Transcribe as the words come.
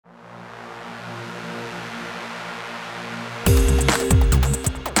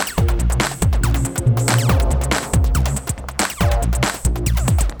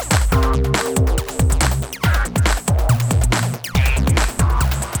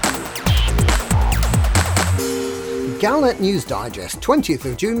Galnet News Digest, 20th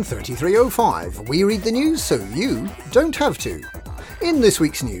of June 3305. We read the news so you don't have to. In this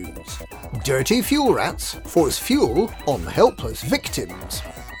week's news, dirty fuel rats force fuel on helpless victims.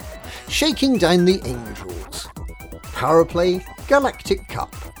 Shaking down the angels. Powerplay Galactic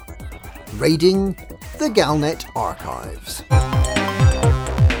Cup. Raiding the Galnet archives.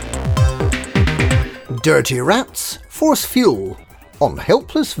 Dirty rats force fuel on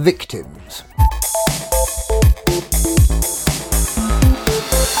helpless victims.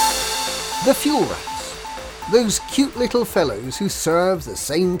 The fuel rats, those cute little fellows who serve the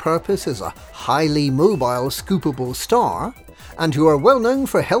same purpose as a highly mobile scoopable star, and who are well known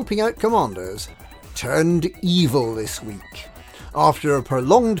for helping out commanders, turned evil this week, after a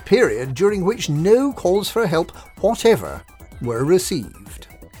prolonged period during which no calls for help whatever were received.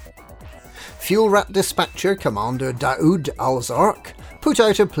 Fuel Rat Dispatcher Commander Daoud Al-Zarq put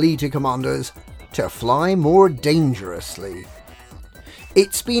out a plea to commanders to fly more dangerously.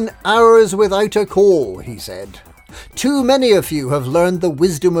 "It's been hours without a call," he said. "Too many of you have learned the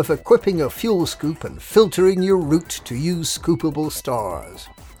wisdom of equipping a fuel scoop and filtering your route to use scoopable stars.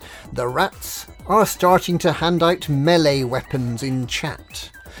 The rats are starting to hand out melee weapons in chat.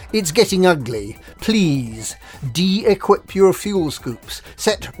 It's getting ugly. Please, de-equip your fuel scoops,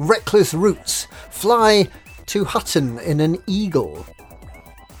 set reckless routes, fly to Hutton in an eagle.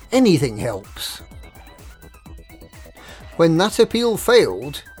 Anything helps." When that appeal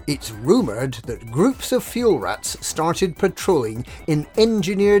failed, it's rumoured that groups of fuel rats started patrolling in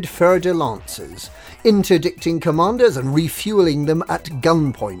engineered fer-de-lances, interdicting commanders and refuelling them at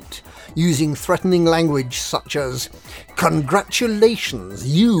gunpoint, using threatening language such as, "Congratulations,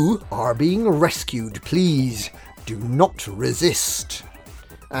 you are being rescued, please, do not resist,"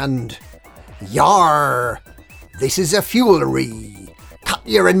 and "Yar, this is a fuelery, cut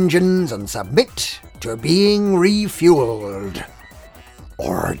your engines and submit to being refueled,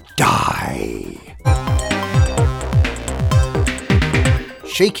 or die."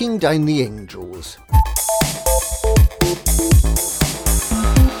 Shaking down the angels.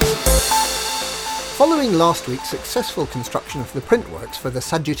 Following last week's successful construction of the printworks for the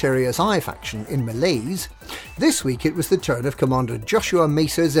Sagittarius I faction in Malaise, this week it was the turn of Commander Joshua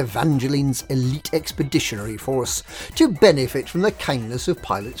Mesa's Evangeline's Elite Expeditionary Force to benefit from the kindness of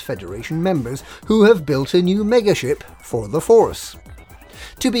Pilots Federation members who have built a new megaship for the Force.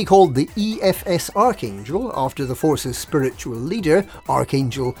 To be called the EFS Archangel after the Force's spiritual leader,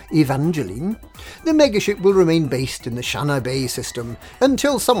 Archangel Evangeline, the megaship will remain based in the Shanna Bay system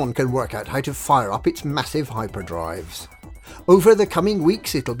until someone can work out how to fire up its massive hyperdrives. Over the coming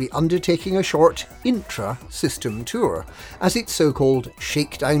weeks it'll be undertaking a short intra-system tour as its so-called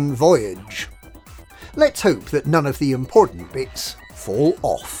shakedown voyage. Let's hope that none of the important bits fall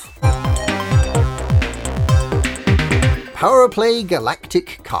off. Powerplay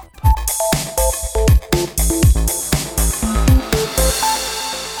Galactic Cup.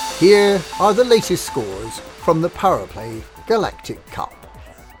 Here are the latest scores from the Powerplay Galactic Cup.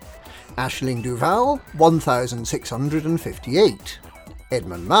 Aisling Duval, 1,658.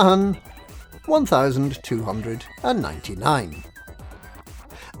 Edmund Mahan, 1,299.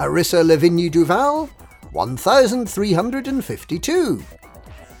 Arissa Lavigne Duval, 1,352.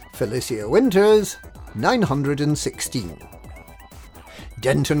 Felicia Winters, 916.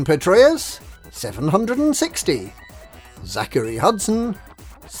 Denton Petraeus, 760. Zachary Hudson,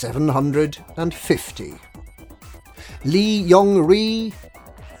 750. Lee Yong-ri,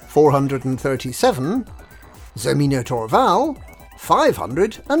 437. Zemina Torval,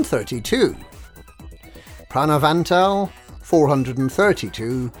 532. Pranavantal,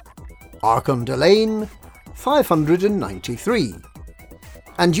 432. Arkham Delane, 593.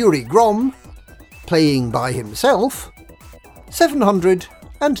 And Yuri Grom, playing by himself,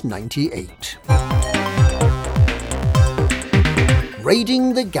 798.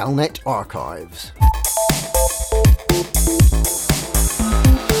 Raiding the Galnet archives.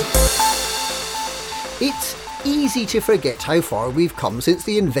 It's easy to forget how far we've come since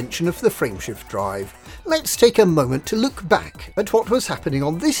the invention of the frameshift drive. Let's take a moment to look back at what was happening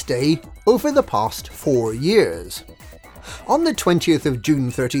on this day over the past 4 years. On the 20th of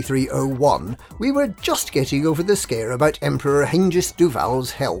June 3301, we were just getting over the scare about Emperor Hengist Duval's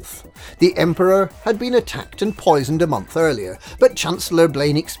health. The Emperor had been attacked and poisoned a month earlier, but Chancellor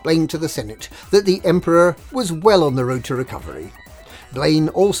Blaine explained to the Senate that the Emperor was well on the road to recovery. Blaine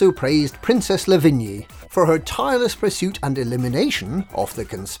also praised Princess Lavigne for her tireless pursuit and elimination of the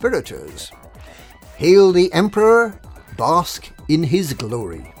conspirators. Hail the Emperor, bask in his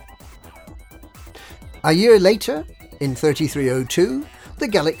glory. A year later, in 3302, the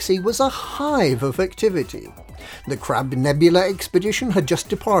galaxy was a hive of activity. The Crab Nebula expedition had just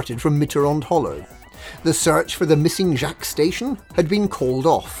departed from Mitterrand Hollow. The search for the missing Jacques station had been called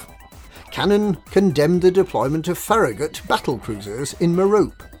off. Cannon condemned the deployment of Farragut battlecruisers in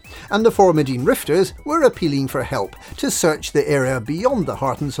Merope, and the Formidine Rifters were appealing for help to search the area beyond the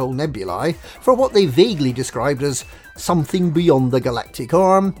Heart and Soul Nebulae for what they vaguely described as something beyond the galactic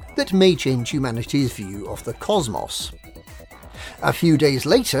arm that may change humanity's view of the cosmos. A few days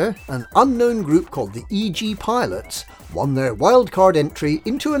later, an unknown group called the EG Pilots won their wildcard entry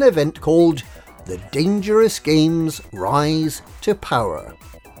into an event called The Dangerous Games Rise to Power.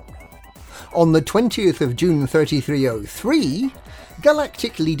 On the 20th of June 3303,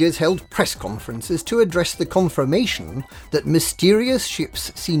 galactic leaders held press conferences to address the confirmation that mysterious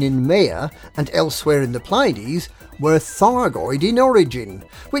ships seen in Maya and elsewhere in the Pleiades were Thargoid in origin,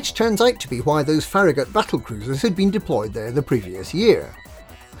 which turns out to be why those Farragut battlecruisers had been deployed there the previous year.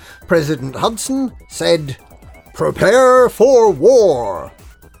 President Hudson said, "Prepare for war!"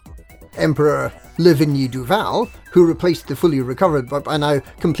 Emperor Livigny Duval, who replaced the fully recovered but by now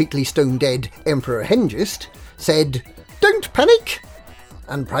completely stone-dead Emperor Hengist, said, "Don't panic!"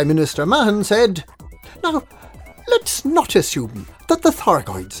 And Prime Minister Mahon said, "Now, let's not assume that the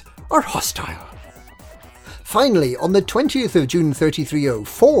Thargoids are hostile." Finally, on the 20th of June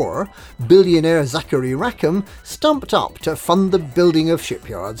 3304, billionaire Zachary Rackham stumped up to fund the building of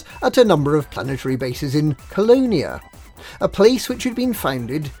shipyards at a number of planetary bases in Colonia, a place which had been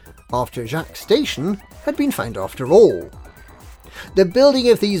founded after Jacques Station had been found after all. The building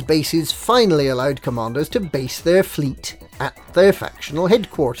of these bases finally allowed commanders to base their fleet at their factional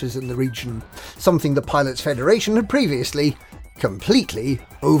headquarters in the region, something the Pilots Federation had previously completely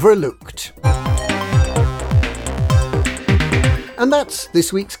overlooked. And that's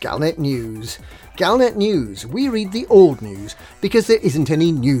this week's Galnet News. Galnet News, we read the old news because there isn't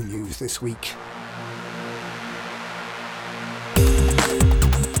any new news this week.